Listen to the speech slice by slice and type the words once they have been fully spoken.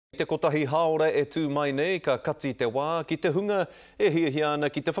Te kotahi haore e tū mai nei ka kati te wā ki te hunga e hiahia ana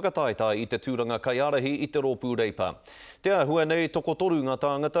ki te whakataitai i te tūranga kaiarahi i te rōpū reipa. Te ahua nei toko toru ngā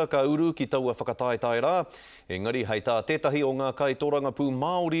tāngata ka uru ki taua whakataitai rā. Engari hei tā tētahi o ngā kaitoranga pū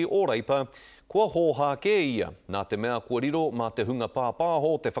Māori o reipa, kua hōhā ke ia nā te mea kua riro mā te hunga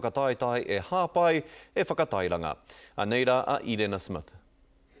pāpāho te whakataitai e hāpai e whakatairanga. A neira a Irena Smith.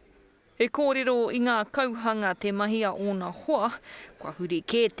 E kōrero i ngā kauhanga te mahia o ngā hoa, kua huri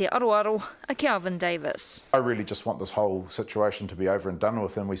kē te aroaro a Calvin Davis. I really just want this whole situation to be over and done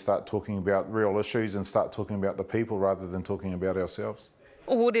with and we start talking about real issues and start talking about the people rather than talking about ourselves.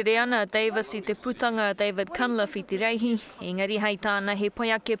 O horere ana Davis i te putanga David Cunliffe i te reihi, engari hei tāna he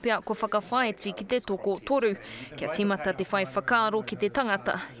paiake pea ko whakawhaeti ki te toko toru, kia timata te whai whakaaro ki te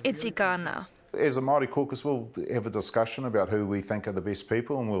tangata, e tika ana. As a Māori caucus, we'll have a discussion about who we think are the best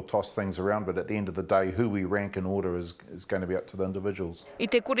people and we'll toss things around, but at the end of the day, who we rank in order is going to be up to the individuals. I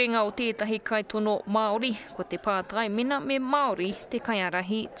te korenga o tētahi kaitono Māori, ko te pātai mena me Māori te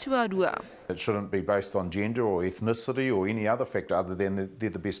kaiarahi tuarua. It shouldn't be based on gender or ethnicity or any other factor other than they're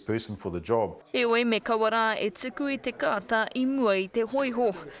the best person for the job. E oe me kawarā e tiku i te kāta i mua i te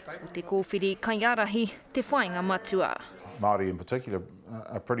hoiho, o te kōwhiri kaiarahi te whainga matua. Māori in particular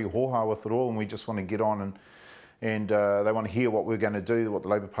are pretty hoha with it all and we just want to get on and they want to hear what we're going to do, what the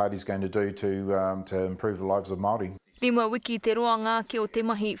Labour Party is going to do to improve the lives of Māori. Rima wiki te roanga ki o te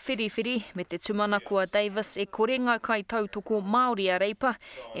mahi whiriwhiri me te tumana kua Davis e korenga kai tautoko Māori a reipa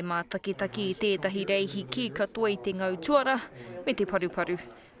e mā takitaki i tētahi reihi ki katoa i te ngau tuara me te paruparu.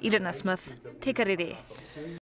 Irena Smith, Te Karere.